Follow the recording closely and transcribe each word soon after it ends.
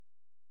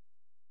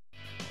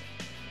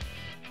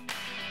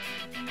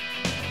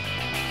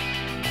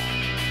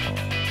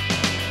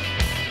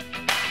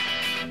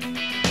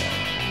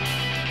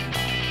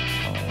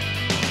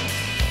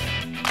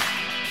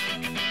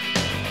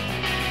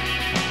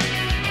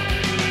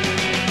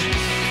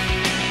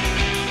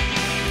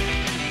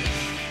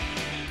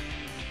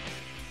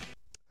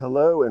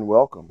Hello and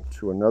welcome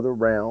to another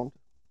round.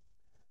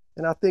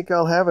 And I think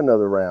I'll have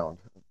another round.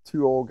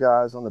 Two old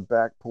guys on the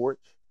back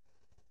porch.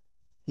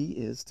 He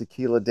is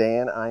Tequila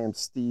Dan. I am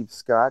Steve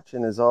Scotch.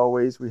 And as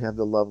always, we have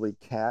the lovely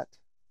Cat.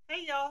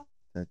 Hey, y'all.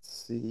 That's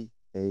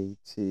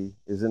C-A-T.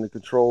 Is in the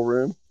control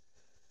room.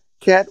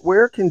 Cat,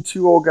 where can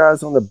two old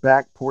guys on the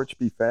back porch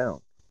be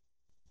found?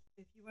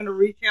 If you want to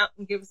reach out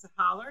and give us a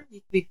holler,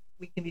 we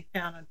can be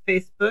found on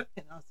Facebook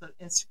and also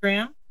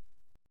Instagram.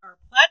 Our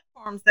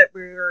platforms that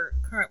we're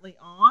currently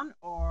on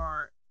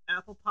are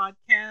Apple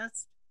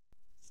Podcasts,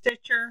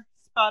 Stitcher,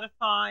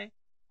 Spotify,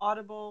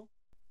 Audible,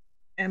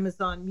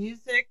 Amazon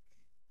Music,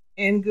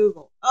 and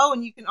Google. Oh,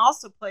 and you can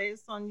also play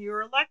us on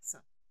your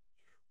Alexa.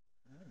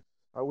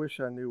 I wish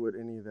I knew what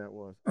any of that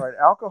was. All right,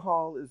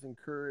 alcohol is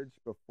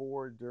encouraged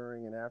before,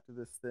 during, and after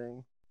this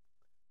thing.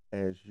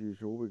 As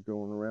usual, we're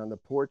going around the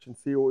porch and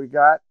see what we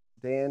got.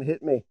 Dan,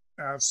 hit me.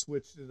 I've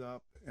switched it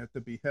up at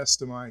the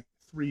behest of my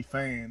three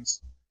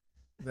fans,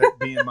 that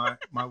being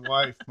my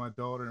wife, my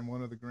daughter, and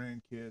one of the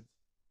grandkids.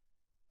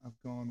 I've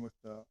gone with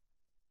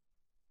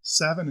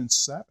 7 and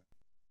 7.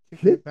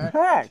 Hit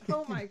back.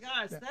 Oh my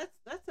gosh,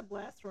 that's a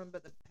blast from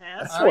the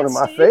past. That's one of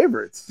my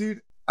favorites.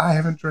 Dude, I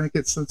haven't drank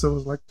it since I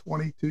was like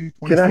 22,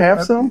 24. Can I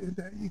have some?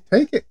 You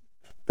take it.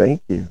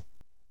 Thank you.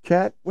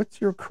 Kat, what's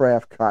your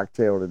craft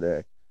cocktail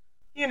today?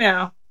 You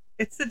know,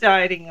 it's a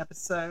dieting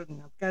episode, and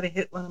I've got to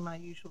hit one of my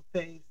usual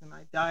faves in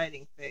my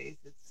dieting phase.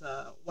 It's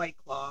White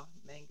Claw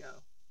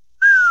Mango.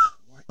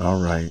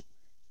 All right.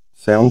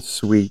 Sounds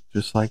sweet,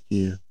 just like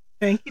you.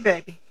 Thank you,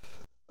 baby.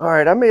 All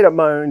right, I made up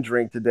my own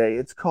drink today.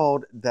 It's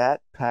called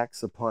That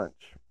Packs a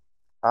Punch.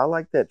 I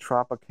like that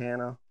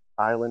Tropicana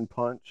Island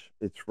Punch.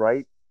 It's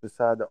right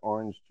beside the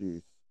orange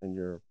juice in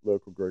your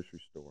local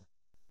grocery store.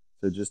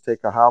 So just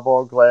take a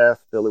highball glass,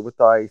 fill it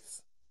with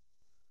ice,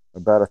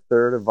 about a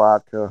third of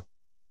vodka,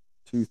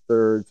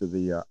 2/3 of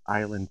the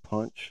Island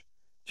Punch.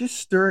 Just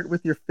stir it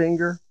with your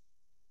finger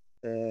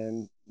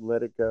and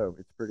let it go.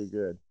 It's pretty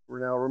good.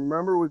 Now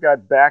remember, we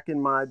got Back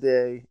in My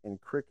Day and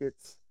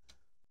crickets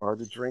are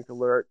the drink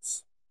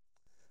alerts.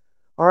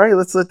 All right,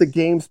 let's let the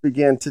games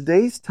begin.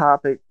 Today's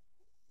topic,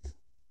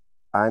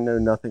 I know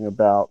nothing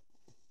about.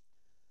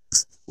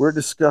 We're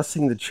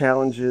discussing the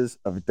challenges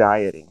of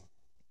dieting.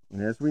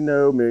 And as we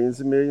know,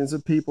 millions and millions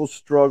of people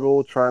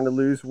struggle trying to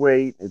lose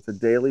weight. It's a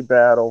daily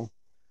battle.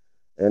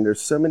 And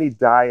there's so many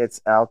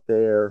diets out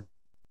there.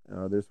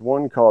 There's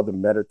one called the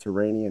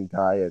Mediterranean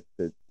diet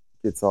that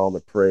gets all the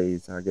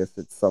praise. I guess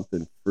it's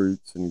something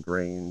fruits and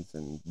grains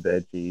and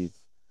veggies.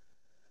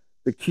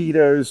 The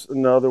keto's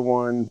another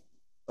one.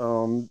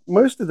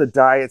 Most of the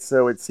diets,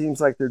 though, it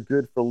seems like they're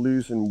good for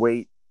losing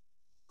weight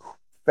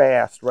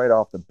fast right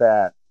off the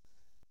bat,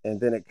 and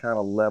then it kind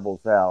of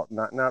levels out.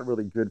 Not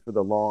really good for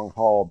the long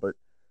haul, but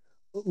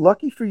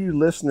lucky for you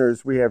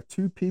listeners, we have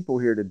two people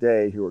here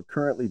today who are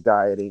currently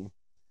dieting,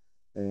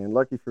 and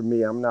lucky for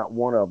me, I'm not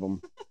one of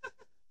them.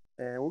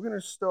 And we're going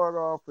to start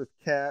off with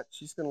Kat.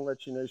 She's going to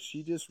let you know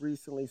she just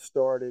recently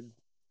started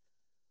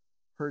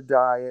her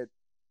diet.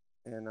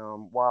 And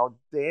while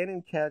Dan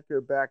and Kat go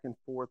back and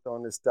forth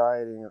on this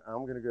dieting,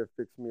 I'm going to go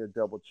fix me a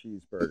double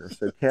cheeseburger.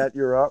 So, Kat,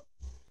 you're up.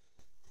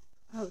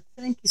 Oh,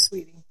 thank you,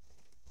 sweetie.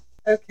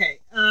 Okay.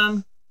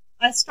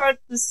 I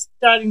started this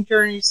dieting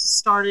journey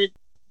started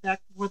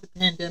back before the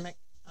pandemic.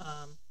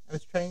 I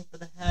was training for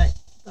the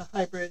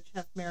High Bridge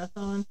Half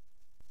Marathon.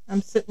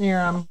 I'm sitting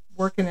there, I'm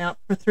working out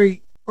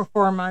for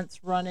 4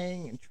 months,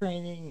 running and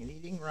training and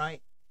eating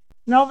right.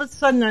 And all of a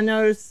sudden, I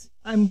notice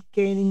I'm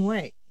gaining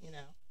weight.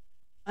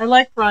 I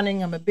like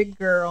running. I'm a big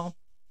girl.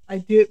 I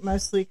do it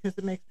mostly because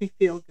it makes me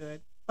feel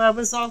good. But I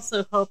was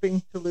also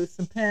hoping to lose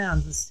some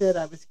pounds. Instead,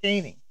 I was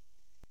gaining.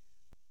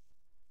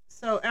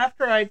 So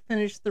after I'd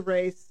finished the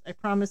race, I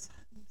promised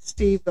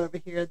Steve over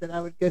here that I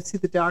would go see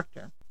the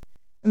doctor.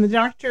 And the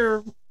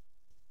doctor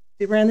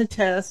ran the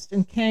test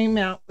and came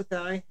out with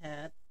that I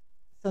had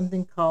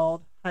something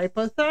called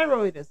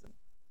hypothyroidism.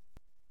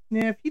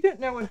 Now, if you don't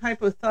know what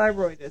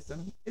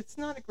hypothyroidism, it's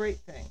not a great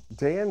thing.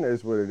 Dan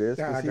knows what it is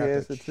because he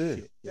has it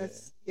too.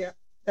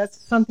 That's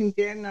something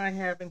Dan and I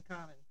have in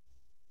common.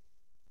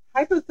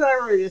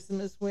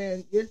 Hypothyroidism is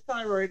when your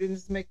thyroid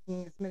isn't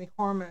making as many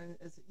hormones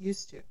as it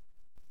used to.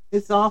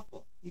 It's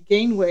awful. You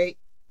gain weight,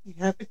 you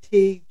have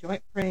fatigue,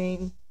 joint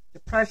pain,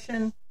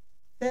 depression,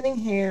 thinning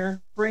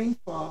hair, brain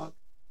fog,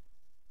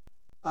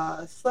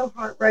 slow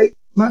heart rate,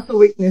 muscle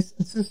weakness,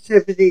 and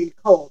sensitivity to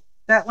cold.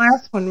 That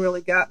last one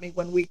really got me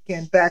one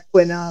weekend back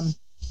when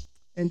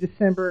in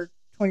December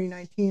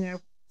 2019 I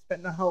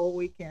spent the whole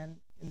weekend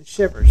in the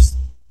shivers.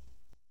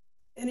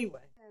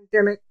 Anyway,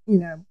 pandemic,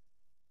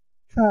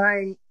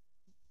 trying,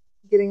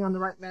 getting on the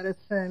right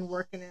medicine,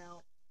 working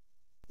out,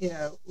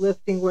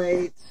 lifting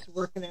weights,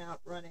 working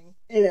out, running.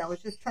 I was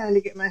just trying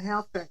to get my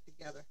health back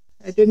together.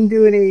 I didn't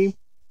do any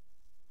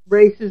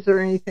races or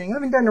anything. I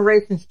haven't done a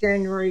race since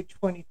January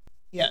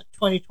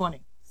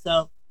 2020.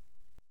 So.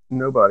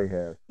 Nobody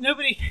has.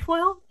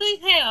 Well, they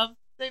have.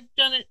 They've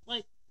done it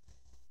like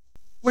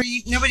where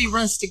nobody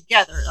runs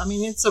together. I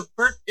mean,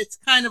 it's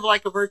kind of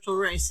like a virtual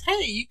race.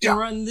 Hey, you can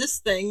run this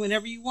thing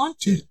whenever you want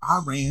to. Dude,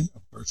 I ran a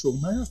virtual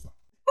marathon.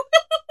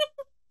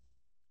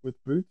 With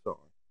boots on.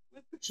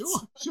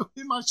 Sure,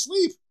 in my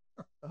sleep.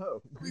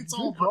 Oh, It's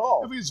all.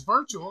 If it's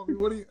virtual, I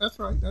mean, that's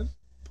right.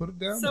 Put it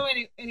down. So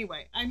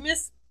anyway, I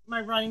miss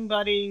my running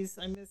buddies.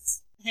 I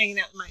miss hanging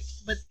out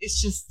with but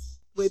it's just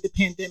the way the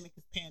pandemic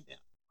has panned out.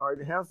 All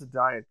right, how's the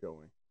diet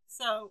going?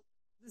 So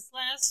this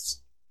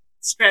last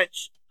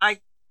stretch,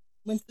 I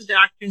went to the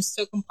doctor and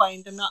still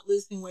complained I'm not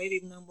losing weight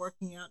even though I'm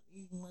working out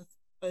even when I'm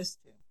supposed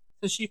to.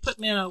 So she put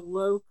me on a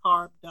low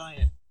carb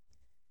diet.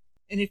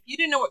 And if you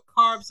didn't know what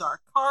carbs are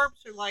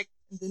like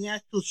the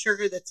natural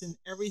sugar that's in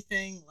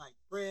everything, like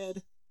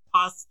bread,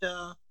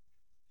 pasta,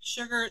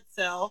 sugar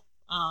itself.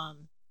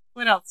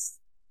 What else?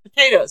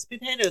 Potatoes.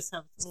 Potatoes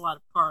have a lot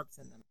of carbs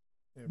in them.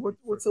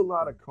 What's a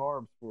lot of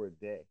carbs for a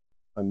day?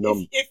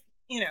 If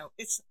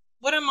it's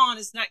what I'm on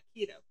is not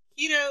keto.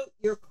 Keto,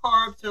 your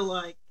carbs are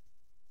like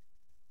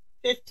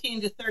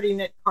 15 to 30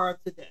 net carbs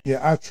a day. Yeah,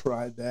 I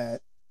tried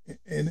that,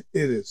 and it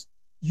is.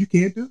 You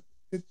can't do it.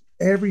 It's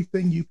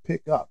everything you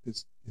pick up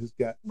has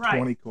got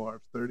 20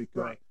 carbs, 30 carbs.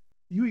 Right.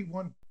 You eat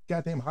one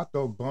goddamn hot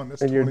dog bun,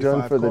 that's and 25 you're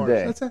done for carbs. the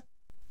day. That's it.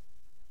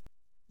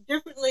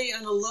 Differently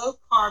on a low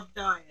carb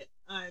diet,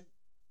 I'm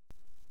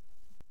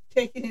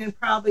taking in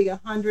probably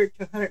 100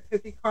 to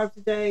 150 carbs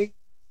a day.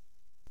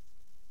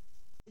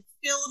 It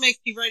still makes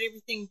me write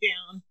everything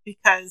down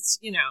because,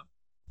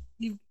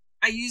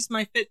 I use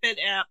my Fitbit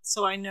app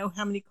so I know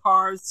how many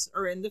carbs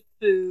are in the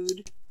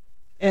food.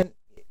 And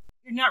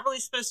you're not really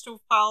supposed to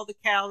follow the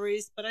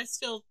calories, but I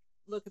still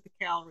look at the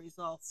calories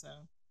also.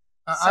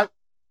 I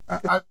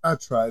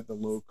tried the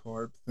low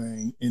carb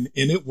thing, and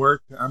it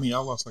worked. I mean, I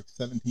lost like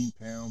 17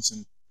 pounds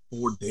in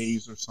 4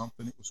 days or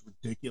something. It was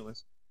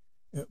ridiculous.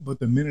 But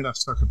the minute I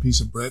stuck a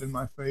piece of bread in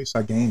my face,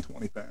 I gained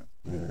 20 pounds.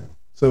 Yeah.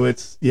 So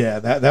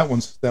that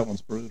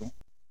one's brutal.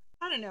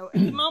 I don't know. At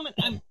the moment,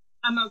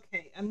 I'm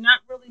okay. I'm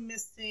not really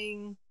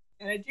missing,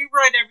 and I do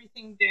write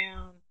everything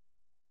down.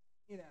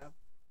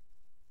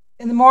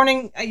 In the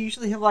morning, I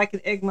usually have like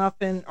an egg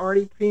muffin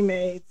already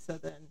pre-made, so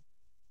then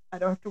I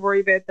don't have to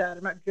worry about that.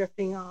 I'm not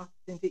drifting off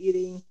into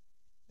eating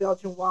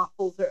Belgian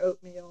waffles or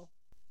oatmeal.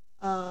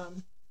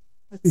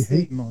 Let's see.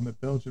 Hating on the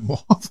Belgian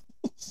waffles.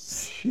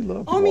 She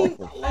loves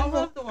waffles. I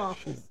love the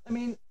waffles. I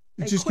mean,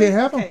 you just can't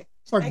have them.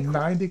 It's like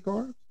 90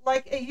 carbs.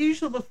 Like a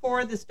usual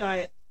before this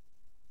diet,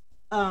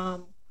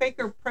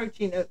 Quaker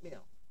protein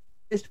oatmeal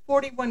is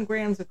 41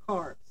 grams of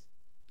carbs,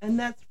 and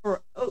that's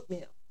for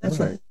oatmeal. That's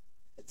right.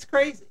 It's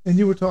crazy. And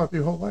you were taught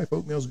your whole life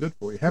oatmeal's good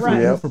for you. Have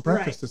oatmeal for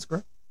breakfast. It's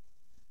great.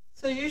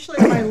 So usually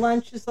my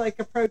lunch is like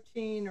a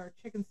protein or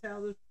chicken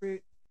salad with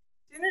fruit.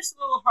 Dinner's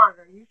a little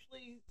harder.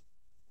 Usually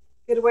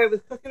get away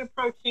with cooking a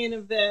protein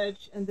and veg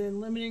and then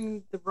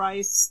limiting the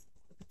rice,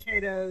 the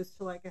potatoes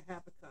to like a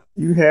half a cup.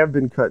 You have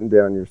been cutting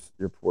down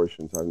your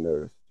portions, I've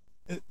noticed.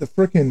 The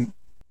freaking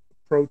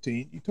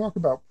protein, you talk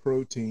about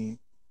protein.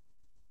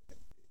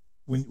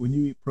 When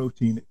you eat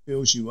protein, it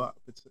fills you up.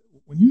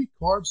 When you eat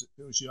carbs, it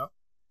fills you up,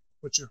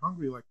 but you're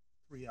hungry like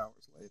 3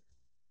 hours later.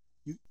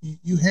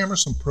 You hammer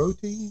some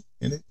protein,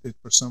 and it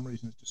for some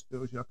reason it just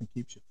fills you up and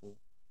keeps you full.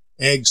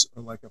 Eggs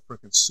are like a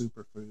freaking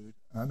superfood.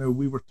 I know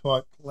we were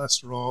taught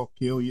cholesterol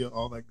kill you,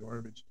 all that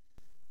garbage,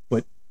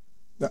 but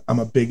I'm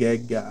a big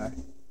egg guy.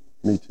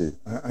 Me too.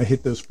 I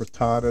hit those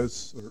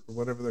frittatas or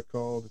whatever they're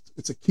called.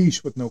 It's a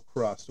quiche with no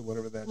crust or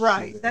whatever that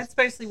shit is. That's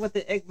basically what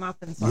the egg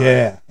muffins are.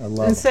 Yeah, I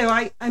love and them. So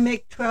I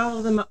make 12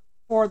 of them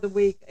for the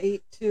week. I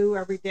eat 2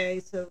 every day,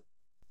 so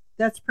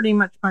that's pretty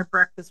much my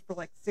breakfast for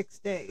like 6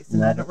 days,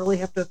 and I don't really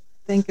have to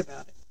think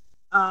about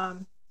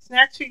it.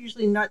 Snacks are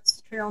usually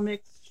nuts, trail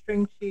mix,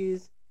 string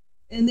cheese.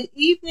 In the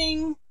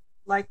evening,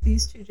 like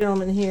these two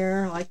gentlemen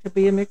here, I like to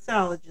be a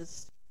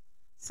mixologist.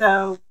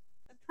 So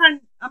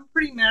I'm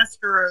pretty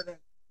master of the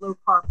low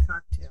carb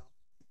cocktail,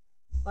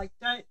 like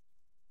Diet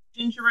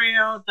Ginger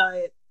Ale,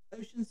 Diet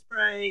Ocean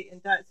Spray,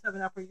 and Diet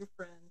 7-Up are your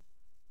friends.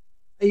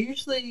 I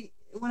usually,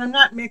 when I'm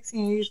not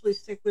mixing, I usually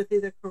stick with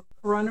either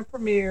Corona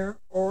Premier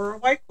or a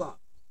White Claw.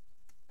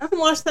 I haven't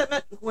lost that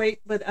much weight,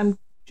 but I'm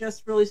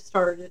just really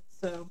started,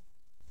 so.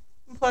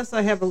 And plus,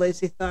 I have a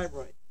lazy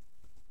thyroid.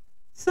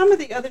 Some of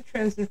the other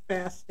trends in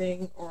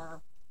fasting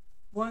are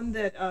one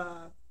that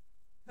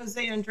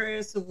Jose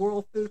Andres of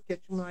World Food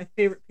Kitchen, one of my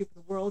favorite people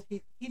in the world,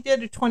 he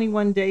did a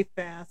 21-day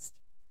fast,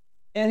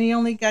 and he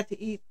only got to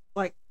eat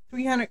like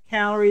 300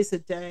 calories a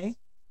day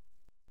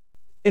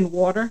in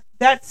water.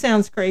 That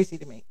sounds crazy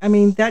to me. I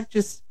mean, that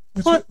just,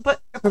 but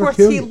of course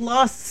he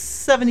lost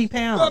 70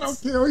 pounds. That'll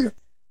kill you.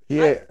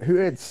 Who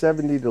had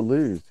 70 to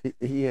lose?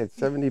 He had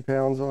 70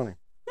 pounds on him.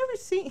 Never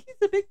seen. He's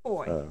a big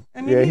boy.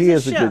 I mean, he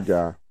is a good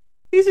guy.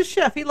 He's a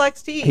chef. He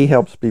likes to eat. He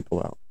helps people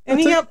out.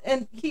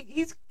 And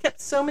he's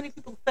kept so many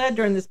people fed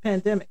during this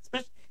pandemic.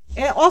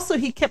 And also,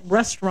 he kept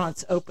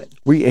restaurants open.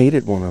 We ate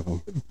at one of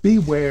them.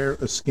 Beware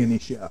a skinny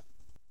chef.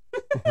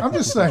 I'm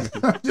just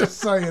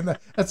saying.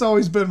 That's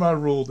always been my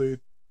rule, dude.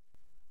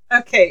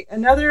 Okay,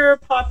 another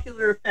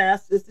popular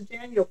fast is the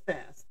Daniel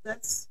fast.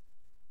 That's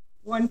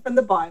one from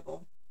the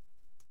Bible.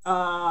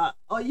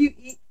 All you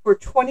eat for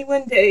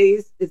 21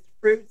 days is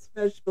fruits,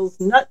 vegetables,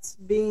 nuts,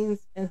 beans,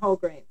 and whole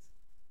grains.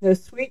 No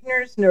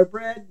sweeteners, no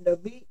bread, no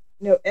meat,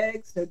 no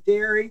eggs, no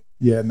dairy.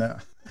 Yeah, no.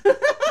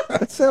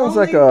 That sounds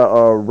like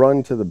a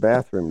run to the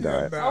bathroom Yeah,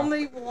 diet. no.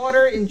 Only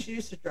water and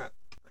juice to drink.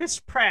 Chris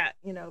Pratt,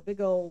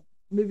 big old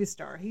movie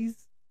star. He's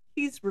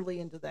really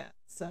into that.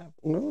 So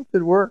Well, if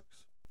it works,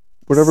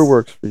 whatever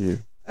works for you.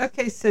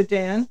 okay, so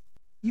Dan,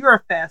 you're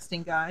a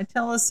fasting guy.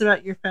 Tell us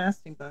about your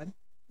fasting, bud.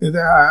 And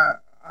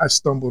I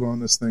stumbled on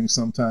this thing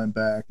some time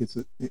back. It's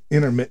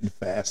intermittent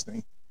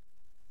fasting.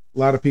 A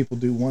lot of people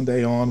do 1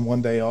 day on,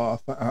 1 day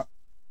off.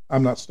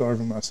 I'm not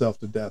starving myself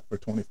to death for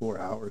 24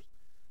 hours.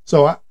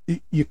 So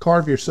you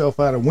carve yourself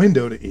out a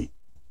window to eat,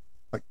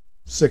 like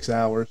 6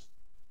 hours.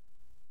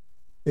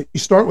 You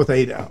start with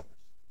 8 hours,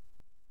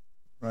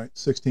 right?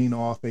 16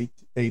 off, 8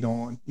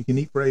 on. You can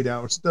eat for 8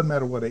 hours. It doesn't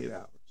matter what 8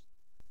 hours.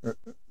 Or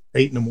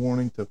 8 in the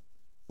morning to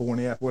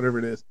 4.5, whatever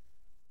it is.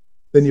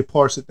 Then you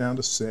parse it down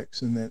to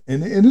 6, and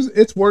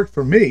it's worked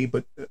for me.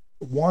 But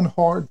one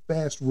hard,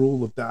 fast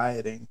rule of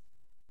dieting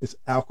is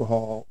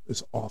alcohol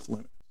is off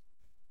limits.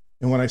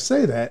 And when I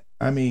say that,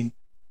 I mean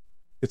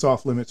it's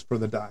off limits for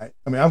the diet.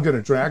 I mean, I'm going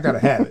to drink. I got to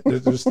have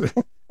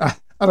it. I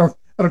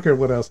don't care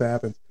what else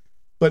happens.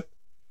 But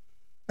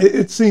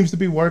it seems to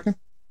be working.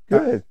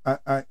 Good.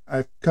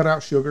 I cut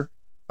out sugar,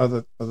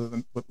 other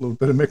than put a little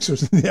bit of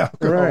mixers in the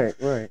alcohol.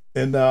 Right.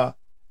 And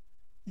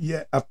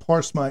yeah, I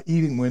parsed my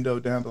eating window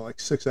down to like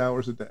 6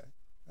 hours a day.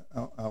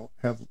 I'll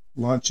have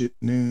lunch at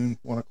noon,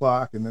 1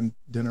 o'clock, and then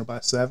dinner by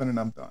 7, and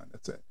I'm done.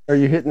 That's it. Are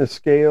you hitting the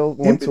scale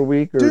once a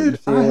week, or Dude,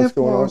 seeing I what's have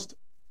going lost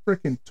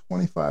freaking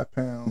 25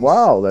 pounds.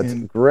 Wow, that's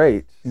in-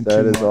 great. in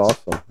That 2 is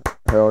months. awesome.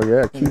 Hell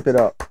yeah, keep it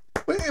up.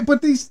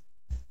 But these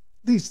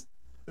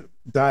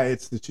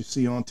diets that you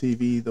see on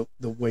TV,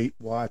 the Weight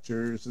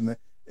Watchers, and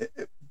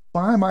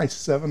buy my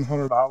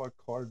 $700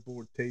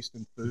 cardboard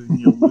tasting food and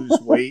you'll lose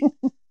weight.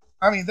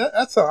 I mean,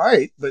 that's all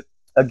right. But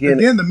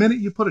Again, the minute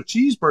you put a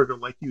cheeseburger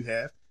like you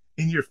have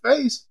in your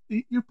face,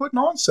 you're putting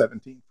on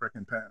 17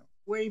 freaking pounds.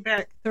 Way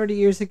back 30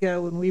 years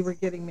ago when we were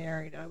getting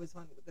married, I was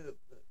on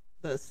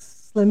the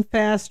Slim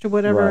Fast or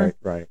whatever.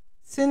 right.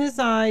 As soon as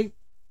I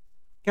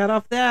got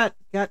off that,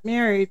 got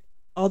married,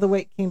 all the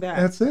weight came back.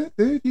 That's it,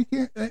 dude. You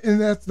can't,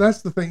 and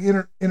that's the thing.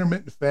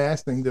 Intermittent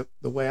fasting,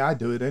 the way I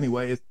do it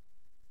anyway,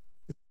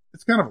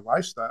 it's kind of a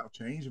lifestyle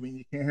change. I mean,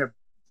 you can't have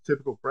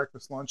typical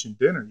breakfast, lunch, and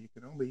dinner. You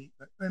can only eat,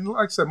 and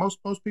like I said,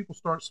 most people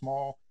start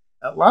small.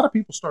 A lot of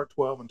people start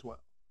 12 and 12,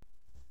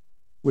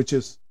 which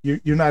is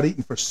you're not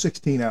eating for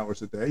 16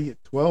 hours a day. You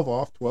get 12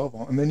 off, 12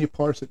 on, and then you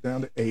parse it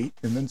down to 8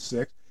 and then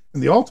 6.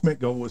 And the ultimate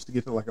goal was to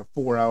get to like a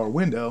 4-hour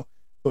window.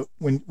 But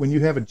when you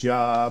have a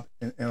job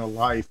and a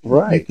life,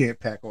 Right. you can't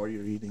pack all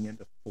your eating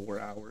into 4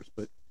 hours.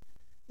 But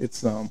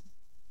it's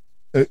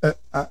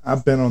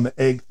I've been on the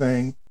egg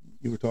thing.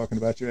 You were talking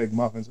about your egg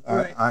muffins.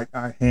 Right.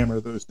 I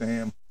hammer those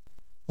damn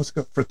what's it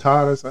called,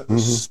 frittatas,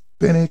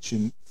 spinach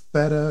and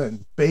feta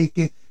and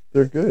bacon.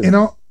 They're good. You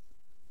know,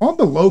 on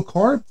the low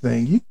carb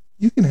thing,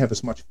 you can have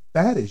as much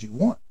fat as you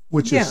want,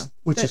 which is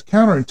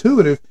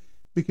counterintuitive.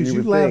 Because You you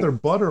would lather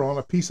think. butter on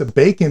a piece of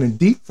bacon and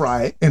deep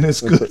fry it, and it's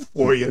good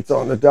for you. It's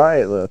on the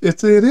diet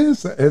list. It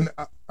is, and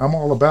I'm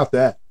all about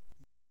that.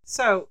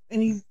 So,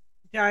 any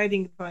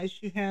dieting advice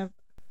you have,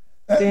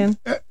 Dan?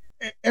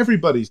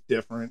 Everybody's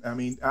different. I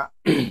mean,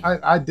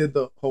 I did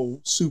the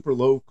whole super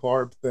low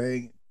carb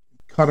thing,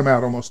 cut them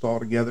out almost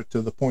altogether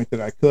to the point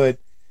that I could,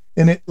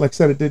 and it, like I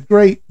said, it did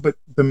great. But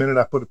the minute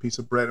I put a piece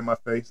of bread in my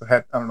face, I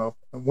had, I don't know,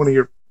 one of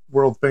your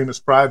world famous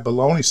fried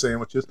bologna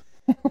sandwiches,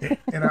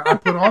 and I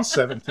put on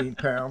 17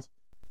 pounds.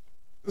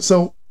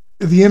 So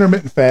the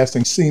intermittent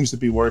fasting seems to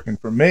be working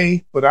for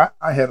me, but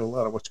I had a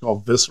lot of what's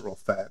called visceral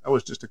fat. I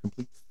was just a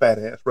complete fat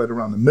ass right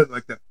around the middle,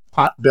 like that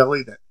pot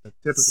belly, that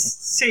typical.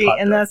 See, pot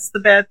and belly. that's the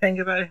bad thing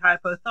about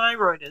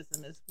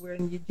hypothyroidism is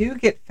when you do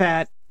get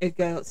fat,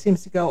 it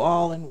seems to go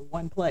all in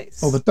one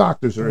place. Oh, the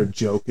doctors are a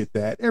joke at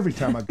that. Every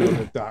time I go to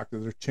the doctor,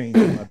 they're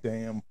changing my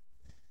damn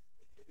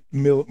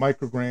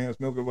micrograms,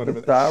 whatever.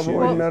 The that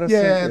thyroid shit. medicine?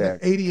 Yeah, Yeah.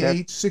 the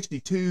 88,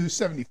 62,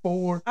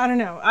 74. I don't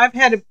know. I've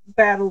had a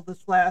battle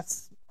this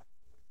last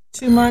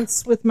 2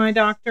 months with my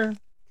doctor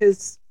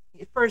because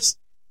first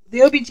the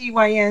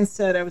OBGYN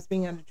said I was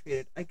being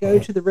undertreated. I go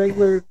to the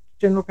regular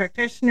general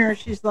practitioner.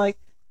 She's like,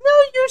 no,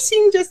 you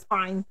seem just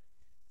fine.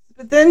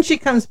 But then she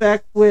comes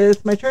back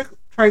with my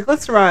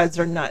triglycerides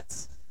are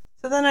nuts.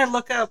 So then I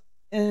look up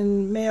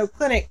in Mayo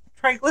Clinic,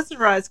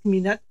 triglycerides can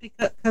be nuts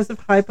because of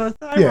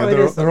hypothyroidism.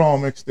 Yeah, they're all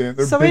mixed in.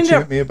 They're So bitching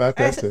at me about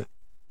that I- too.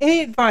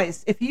 Any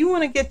advice? If you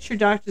want to get your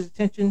doctor's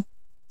attention,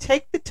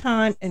 take the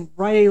time and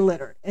write a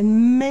letter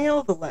and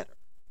mail the letter.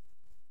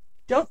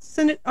 Don't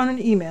send it on an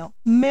email.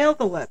 Mail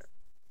the letter.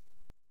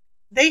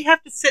 They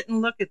have to sit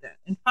and look at that.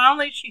 And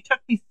finally, she took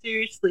me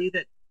seriously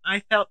that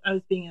I felt I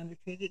was being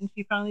undertreated, and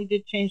she finally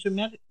did change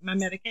my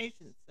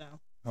medication. So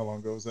How long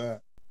ago was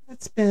that?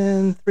 it's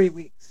been 3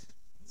 weeks.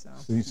 So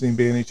So you seen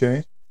be any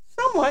change?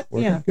 somewhat,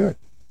 Working yeah. good.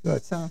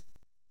 Good. So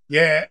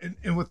Yeah,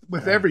 and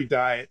with every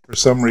diet, for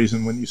some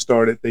reason, when you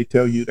start it, they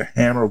tell you to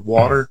hammer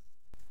water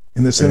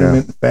In this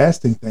intermittent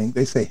fasting thing,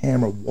 they say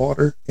hammer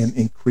water and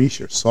increase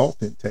your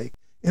salt intake.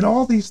 And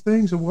all these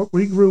things are what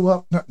we grew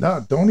up.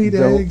 No, don't eat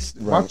eggs.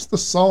 Right. Watch the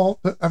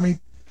salt. I mean,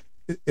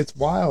 it's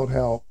wild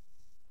how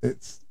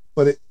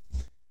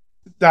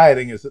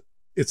dieting it's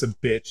a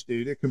bitch,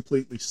 dude. It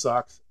completely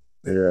sucks.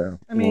 Yeah.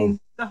 I mean,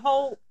 the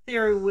whole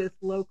theory with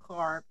low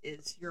carb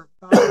is your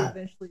body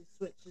eventually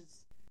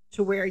switches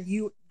to where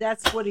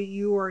that's what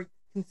you are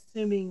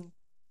consuming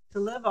to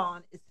live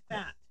on is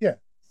fat. Yeah.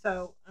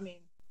 So, I mean.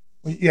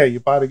 Well, yeah,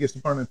 your body gets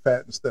burning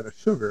fat instead of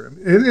sugar.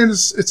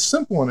 It's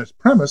simple in its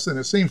premise, and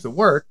it seems to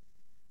work.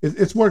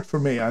 It's worked for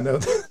me. I know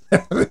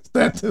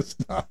that does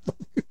not look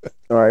good.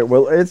 All right.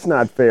 Well, it's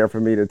not fair for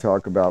me to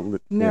talk about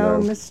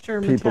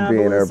Mr. people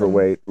being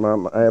overweight.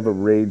 I have a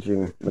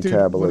raging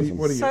metabolism.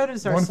 What are you? So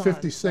does our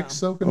 156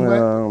 soaking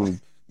wet?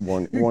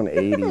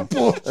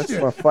 180. That's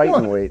my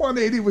fighting weight.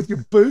 180 with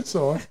your boots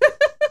on.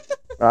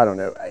 I don't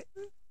know.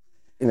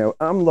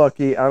 I'm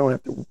lucky. I don't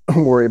have to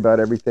worry about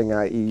everything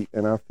I eat,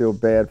 and I feel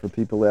bad for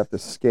people who have to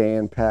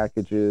scan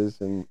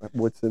packages and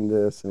what's in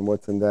this and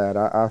what's in that.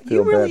 I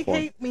feel bad for them. You really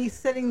hate me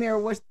sitting there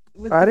with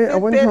I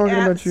wasn't talking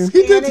about you.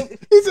 Scanning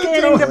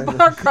the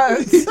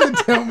barcodes. He did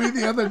tell me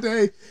the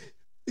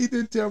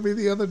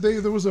other day.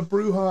 There was a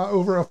brouhaha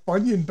over a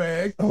Funyun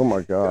bag. Oh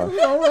my God!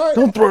 All right.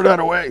 Don't throw that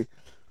away.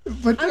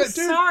 But I'm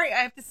sorry, I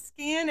have to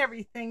scan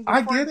everything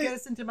before it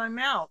goes into my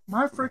mouth.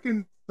 My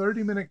freaking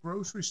 30-minute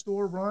grocery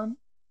store run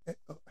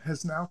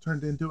has now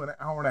turned into an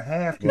hour and a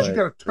half because you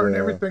got to turn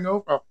everything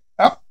over.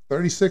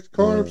 36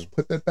 carbs.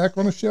 Put that back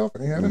on the shelf.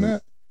 Ain't having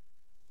that.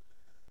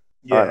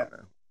 Yeah,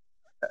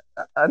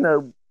 I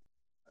know.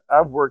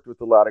 I've worked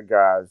with a lot of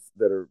guys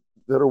that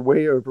are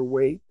way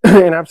overweight,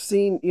 and I've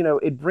seen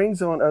it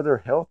brings on other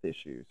health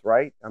issues,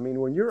 right? I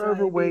mean, when you're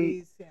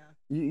overweight,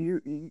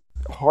 you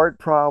heart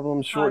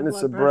problems,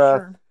 shortness of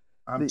breath.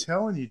 I'm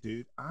telling you,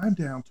 dude, I'm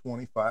down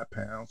 25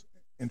 pounds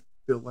and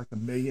feel like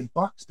 $1 million,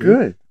 dude.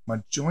 Good.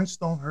 My joints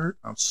don't hurt.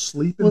 I'm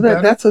sleeping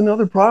better. That's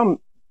another problem.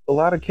 A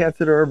lot of cats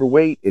that are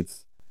overweight,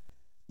 it's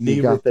knee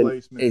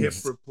replacement, hip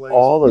replacement,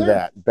 all of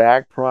that,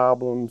 back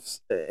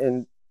problems,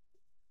 and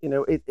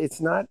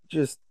it's not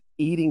just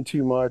eating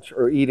too much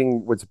or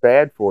eating what's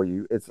bad for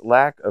you. It's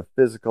lack of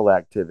physical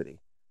activity.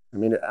 I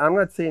mean, I'm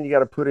not saying you got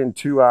to put in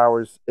 2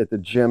 hours at the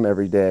gym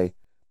every day,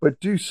 but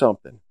do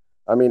something.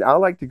 I mean, I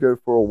like to go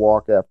for a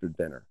walk after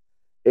dinner.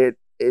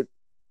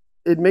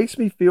 It makes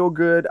me feel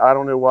good. I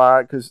don't know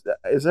why, because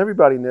as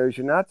everybody knows,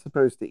 you're not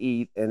supposed to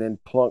eat and then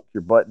plunk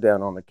your butt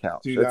down on the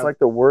couch. Dude, it's like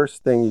the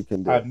worst thing you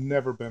can do. I've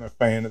never been a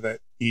fan of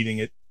that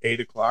eating at 8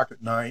 o'clock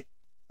at night.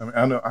 I mean,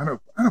 I know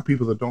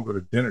people that don't go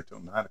to dinner till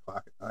 9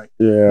 o'clock at night.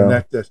 Yeah, and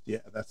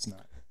that's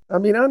not. I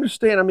mean, I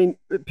understand. I mean,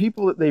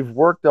 people that they've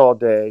worked all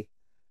day,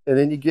 and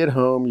then you get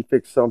home, you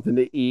fix something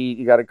to eat,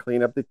 you got to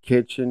clean up the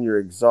kitchen, you're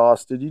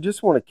exhausted, you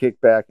just want to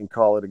kick back and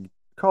call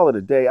it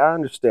a day. I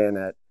understand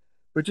that,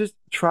 but just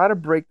try to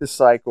break the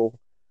cycle.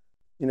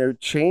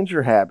 Change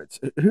your habits.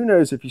 Who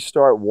knows, if you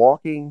start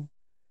walking,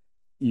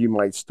 you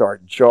might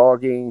start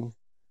jogging.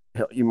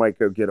 Hell, you might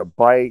go get a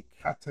bike.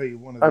 I'll tell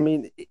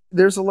you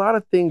there's a lot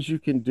of things you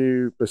can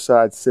do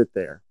besides sit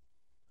there.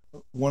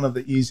 One of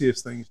the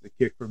easiest things to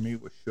kick for me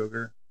was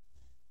sugar,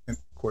 and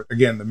of course,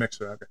 again, the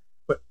mixer.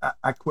 But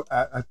I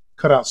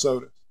cut out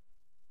sodas,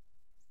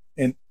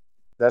 and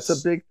that's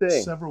a big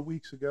thing. Several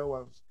weeks ago, I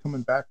was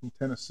coming back from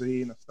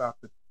Tennessee, and I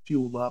stopped to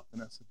fuel up,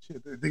 and I said,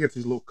 "Shit, they get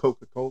these little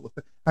Coca-Cola.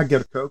 I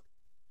get a Coke,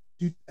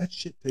 dude. That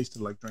shit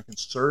tasted like drinking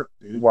syrup,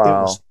 dude. Wow.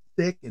 It was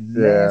thick and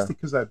nasty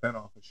because I'd been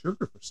off of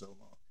sugar for so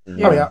long.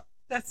 Yeah. Oh yeah."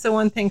 That's the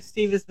one thing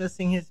Steve is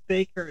missing. His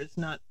baker is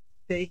not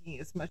baking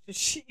as much as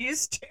she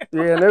used to.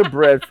 Yeah, no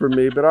bread for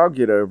me, but I'll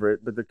get over it.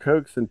 But the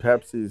Cokes and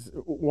Pepsis,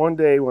 one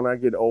day when I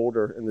get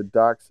older and the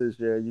doc says,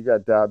 yeah, you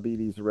got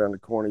diabetes around the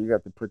corner, you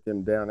got to put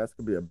them down, that's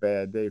going to be a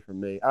bad day for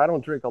me. I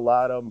don't drink a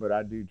lot of them, but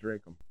I do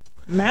drink them.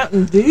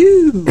 Mountain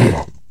Dew.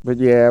 But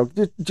yeah,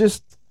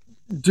 just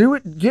do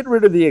it. Get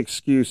rid of the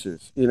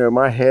excuses.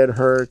 My head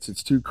hurts.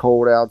 It's too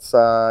cold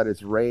outside.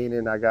 It's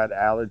raining. I got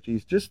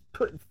allergies. Just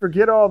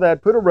forget all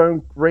that. Put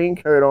a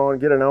raincoat on.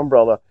 Get an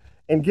umbrella,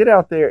 and get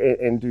out there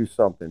and do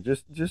something.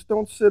 Just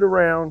don't sit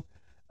around.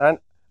 And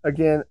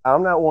again,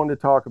 I'm not one to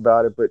talk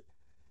about it, but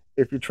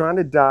if you're trying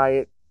to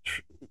diet,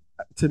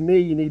 to me,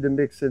 you need to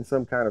mix in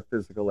some kind of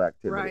physical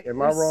activity. Right.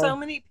 Am I wrong? So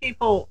many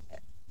people.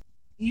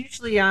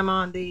 Usually, I'm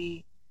on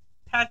the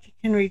Patrick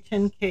Henry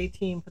 10K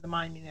team for the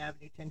Monument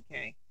Avenue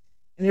 10K.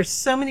 And there's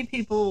so many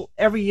people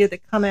every year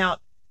that come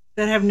out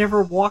that have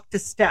never walked a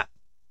step.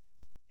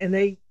 And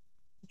they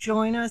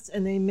join us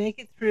and they make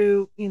it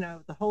through,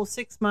 the whole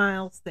 6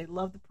 miles. They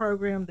love the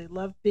program. They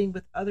love being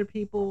with other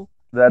people.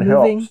 That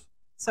moving. Helps.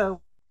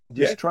 So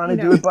just trying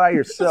to do it by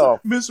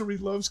yourself. Misery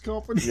loves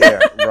company. Yeah,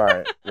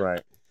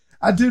 right.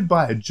 I did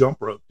buy a jump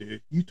rope,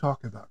 dude. You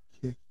talk about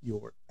kick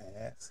your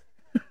ass.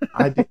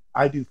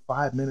 I do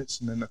 5 minutes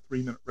and then a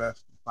 3-minute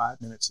rest, and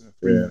 5 minutes and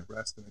a 3-minute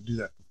rest, and I do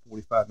that for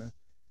 45 minutes.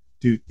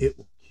 Dude, it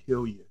will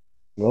kill you.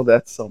 Well,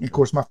 that's something. And of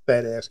course, my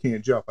fat ass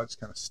can't jump. I just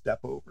kind of step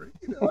over it,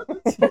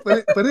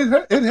 but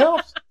it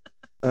helps.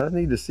 I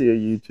need to see a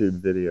YouTube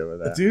video of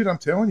that. Dude, I'm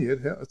telling you,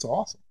 it's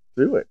awesome.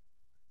 Do it.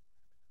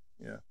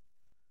 Yeah.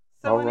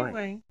 So All right.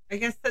 anyway, I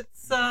guess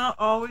that's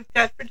all we've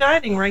got for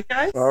dieting, right,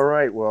 guys? All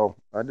right. Well,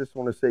 I just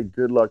want to say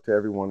good luck to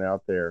everyone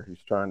out there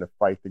who's trying to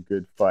fight the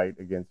good fight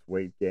against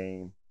weight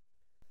gain.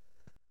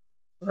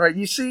 All right.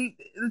 You see,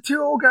 the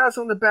two old guys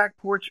on the back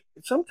porch,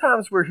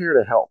 sometimes we're here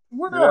to help.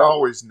 We're not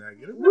always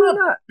negative. We're We're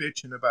not. not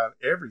bitching about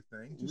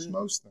everything, just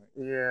most things.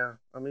 Yeah.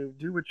 I mean,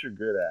 do what you're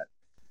good at.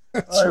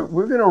 That's All right.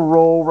 We're going to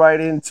roll right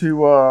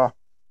into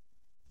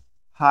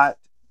Hot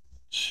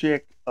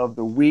Chick of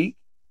the Week.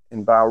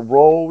 And by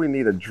roll, we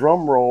need a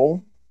drum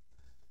roll.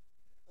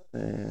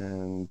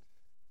 And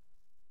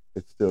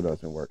it still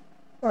doesn't work.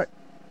 All right.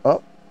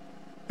 Up.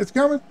 It's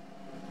coming.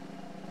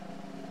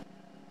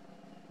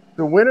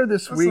 The winner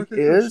this That's week like they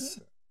could've is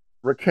said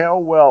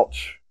Raquel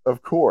Welch,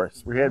 of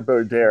course. We had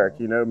Bo Derek.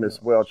 You know,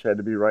 Miss Welch had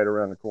to be right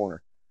around the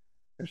corner.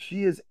 And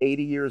she is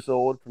 80 years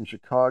old from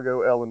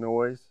Chicago,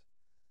 Illinois.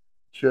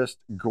 Just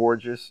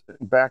gorgeous.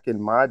 Back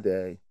in my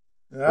day,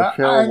 that.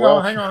 Raquel Hang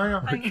Welch,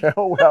 on.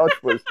 Raquel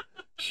Welch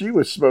she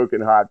was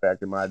smoking hot back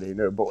in my day.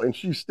 No, but and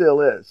she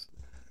still is.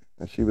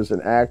 And she was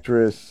an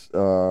actress.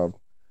 The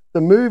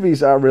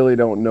movies, I really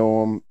don't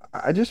know them.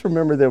 I just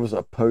remember there was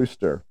a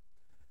poster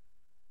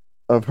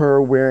of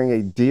her wearing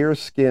a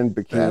deerskin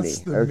bikini. That's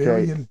the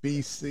million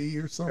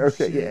BC or something.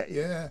 Okay,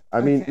 Yeah.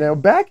 I mean, Okay. now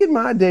back in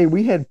my day,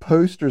 we had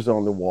posters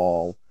on the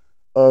wall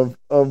of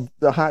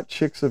the hot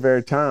chicks of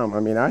our time. I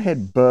mean, I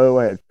had Bo,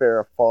 I had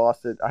Farrah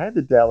Fawcett, I had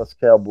the Dallas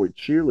Cowboy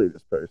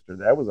cheerleaders poster.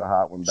 That was a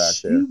hot one back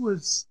She there.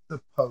 was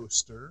the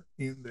poster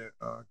in the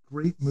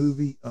great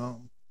movie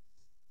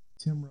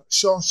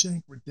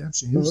Shawshank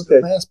Redemption. He was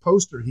Okay. the last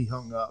poster he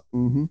hung up.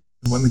 Mm-hmm.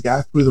 And when the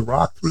guy threw the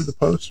rock through the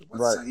poster, what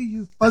Right. say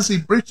you fuzzy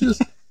britches?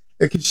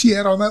 Because she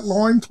had on that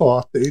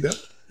loincloth, dude.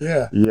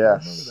 Yeah. I remember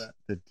Yes, that.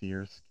 the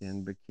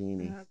deerskin Oh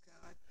bikini. God,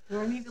 do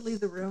I need to leave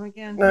the room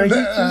again? No, you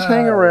just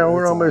hang around.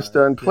 We're It's almost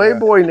all done. right. Yeah.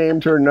 Playboy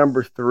named her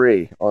number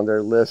 3 on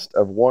their list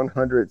of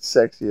 100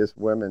 sexiest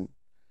women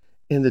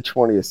in the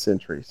 20th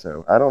century.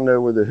 So I don't know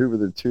who were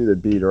the two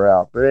that beat her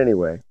out. But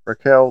anyway,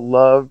 Raquel,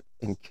 love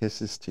and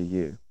kisses to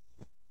you.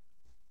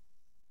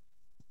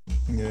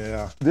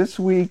 Yeah. This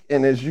week,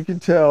 and as you can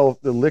tell,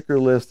 the liquor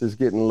list is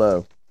getting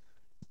low.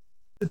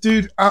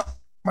 Dude,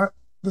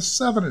 the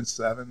 7 and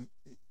 7,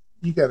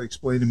 you got to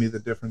explain to me the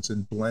difference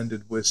in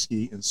blended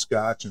whiskey and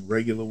scotch and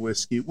regular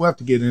whiskey. We'll have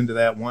to get into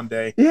that one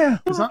day. Yeah.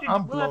 Because We'll have to,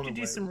 I'm we'll have blown to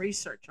do away some with-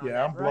 research on Yeah,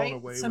 that, I'm blown right?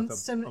 away some with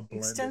some a blended.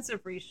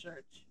 extensive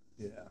research.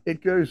 Yeah.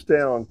 It goes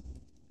down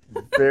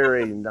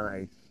very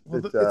nice.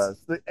 Well, It does.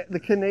 The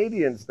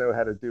Canadians know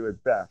how to do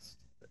it best.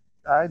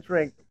 I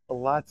drank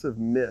lots of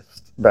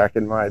mist back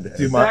in my day.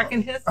 Dude, Back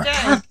in his day.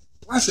 God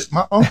bless it.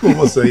 My uncle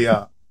was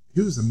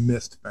he was a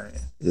mist fan.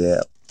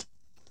 Yeah.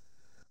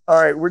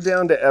 All right, we're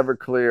down to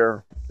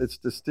Everclear. It's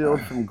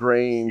distilled from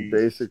grain, Jeez.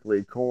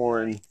 basically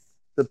corn.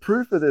 The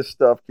proof of this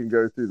stuff can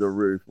go through the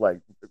roof. Like,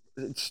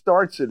 it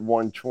starts at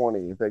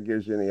 120, if that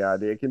gives you any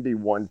idea. It can be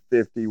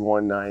 150,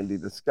 190.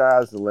 The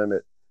sky's the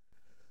limit.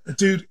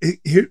 Dude,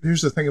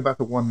 here's the thing about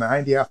the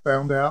 190 I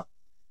found out.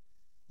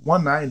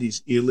 190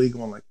 is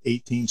illegal in like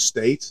 18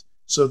 states.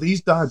 So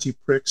these dodgy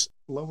pricks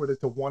lowered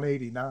it to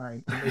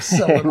 189 and they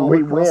sell it all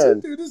We across. win.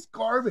 Dude, it's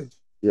garbage.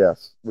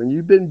 Yes. When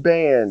you've been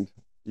banned,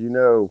 you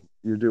know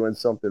you're doing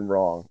something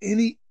wrong.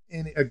 Any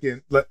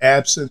again,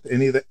 absinthe,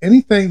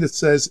 anything that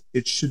says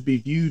it should be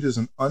viewed as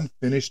an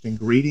unfinished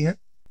ingredient,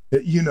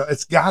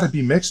 it's got to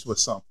be mixed with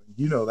something.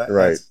 You know that,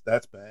 Right.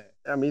 That's bad.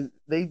 I mean,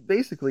 they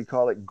basically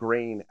call it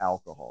grain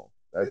alcohol.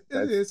 It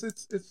is.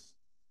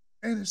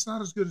 And it's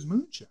not as good as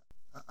moonshine.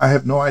 I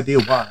have no idea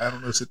why. I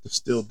don't know if it's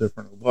distilled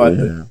different or what.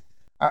 Yeah.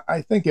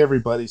 I think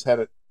everybody's had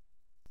it.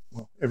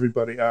 Well,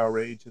 everybody our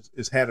age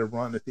has had a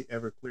run at the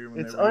Everclear when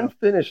It's they were young.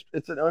 unfinished.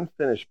 It's an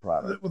unfinished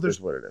product. Well, That's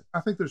what it is.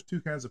 I think there's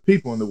two kinds of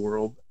people in the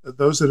world: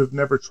 those that have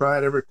never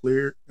tried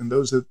Everclear, and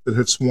those that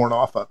have sworn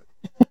off of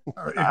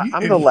it.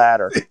 I'm the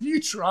latter. If you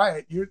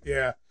try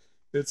it,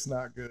 it's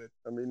not good.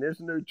 I mean, there's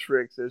no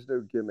tricks, there's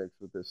no gimmicks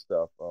with this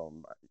stuff.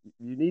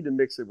 You need to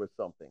mix it with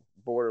something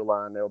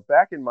borderline. Now,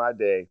 back in my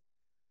day,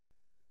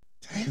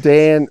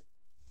 Dan,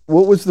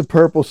 what was the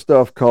purple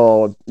stuff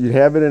called? You'd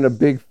have it in a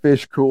big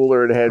fish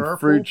cooler. It had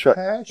fruit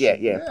Passion.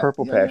 Yeah,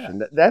 purple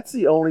passion. That's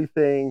the only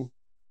thing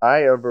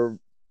I ever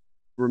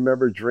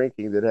remember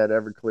drinking that had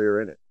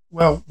Everclear in it.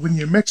 Well, when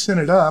you're mixing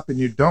it up and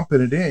you're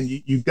dumping it in,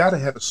 you got to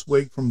have a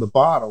swig from the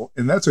bottle,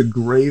 and that's a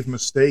grave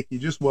mistake. You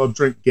just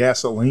drink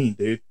gasoline,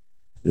 dude.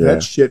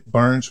 That shit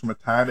burns from the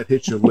time it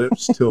hits your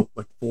lips till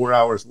like 4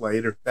 hours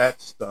later.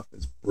 That stuff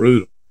is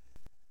brutal.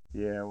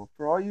 Yeah, well,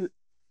 for all you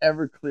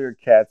Everclear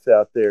cats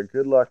out there,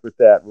 good luck with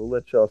that. We'll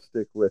let y'all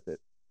stick with it.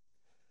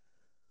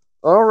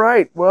 All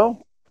right,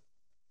 well,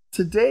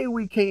 today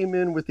we came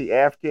in with the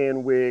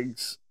Afghan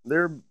Wigs.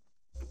 They're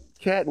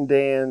Cat and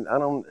Dan.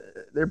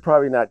 They're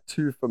probably not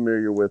too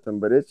familiar with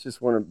them, but it's just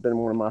been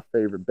one of my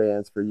favorite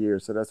bands for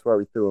years, so that's why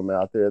we threw them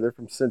out there. They're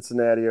from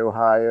Cincinnati,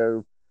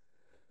 Ohio.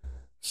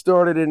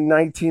 Started in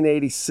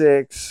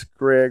 1986.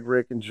 Greg,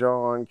 Rick, and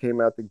John came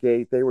out the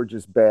gate. They were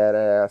just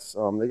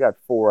badass. They got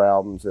 4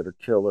 albums that are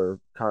killer: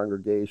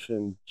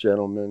 Congregation,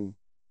 Gentlemen,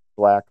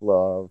 Black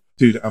Love.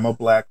 Dude, I'm a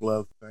Black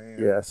Love fan.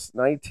 Yes,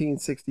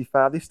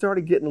 1965. They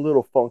started getting a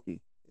little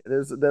funky.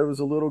 There was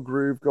a little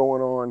groove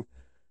going on.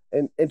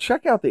 And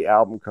check out the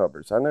album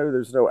covers. I know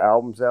there's no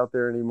albums out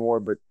there anymore,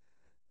 but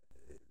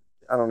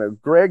I don't know.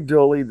 Greg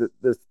Dully,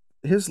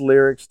 his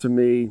lyrics to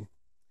me,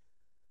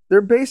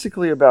 they're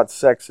basically about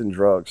sex and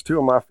drugs, 2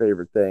 of my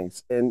favorite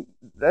things. And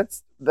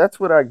that's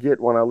what I get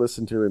when I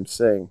listen to him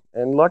sing.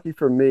 And lucky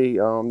for me,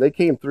 they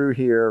came through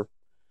here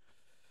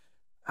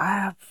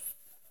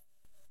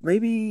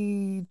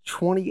maybe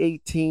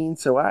 2018,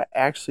 so I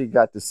actually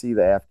got to see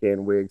the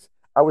Afghan Wigs.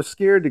 I was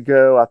scared to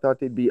go. I thought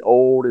they'd be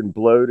old and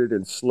bloated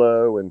and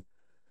slow, and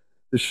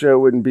the show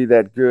wouldn't be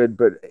that good,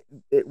 but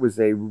it was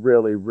a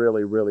really,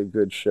 really, really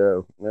good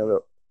show.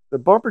 Now, the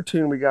bumper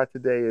tune we got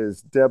today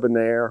is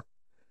Debonair,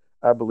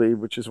 I believe,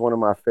 which is one of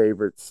my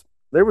favorites.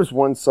 There was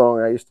one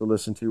song I used to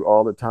listen to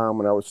all the time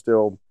when I was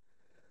still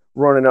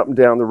running up and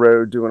down the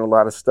road doing a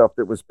lot of stuff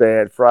that was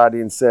bad,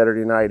 Friday and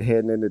Saturday night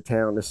heading into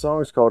town. The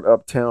song's called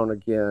Uptown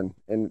Again,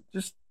 and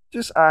just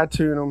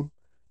iTunes them,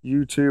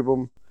 YouTube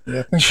them.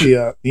 Yeah, I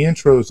think the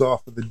intro's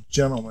off of the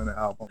Gentleman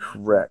album.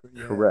 Correct,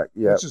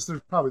 yeah. It's just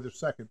probably their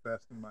second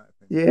best in my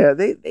opinion. Yeah,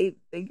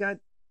 they got,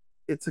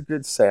 it's a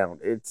good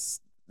sound.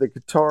 The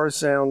guitar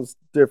sounds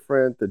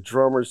different. The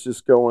drummer's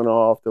just going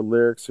off. The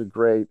lyrics are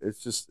great.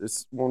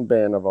 It's one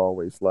band I've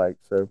always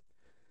liked. So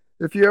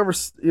if you ever,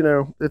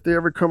 if they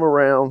ever come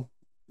around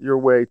your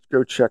way,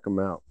 go check them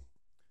out.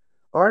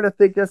 All right, I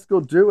think that's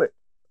going to do it.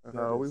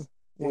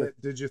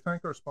 Did you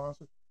thank our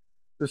sponsors?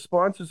 The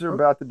sponsors are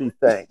about to be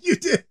thanked. You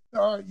did.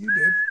 All right, you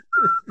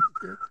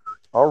did.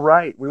 All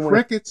right.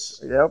 Crickets.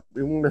 Yep.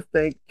 We want to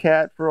thank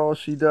Kat for all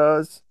she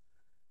does.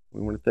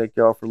 We want to thank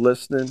y'all for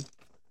listening.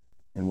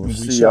 And we'll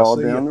see y'all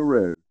down the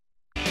road.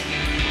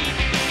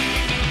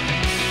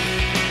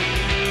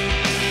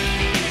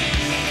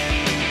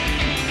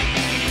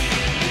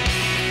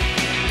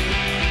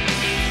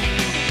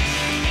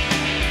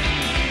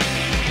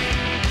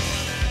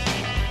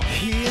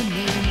 Hear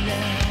me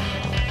now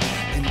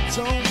and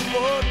don't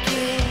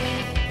forget,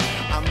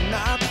 I'm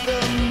not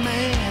the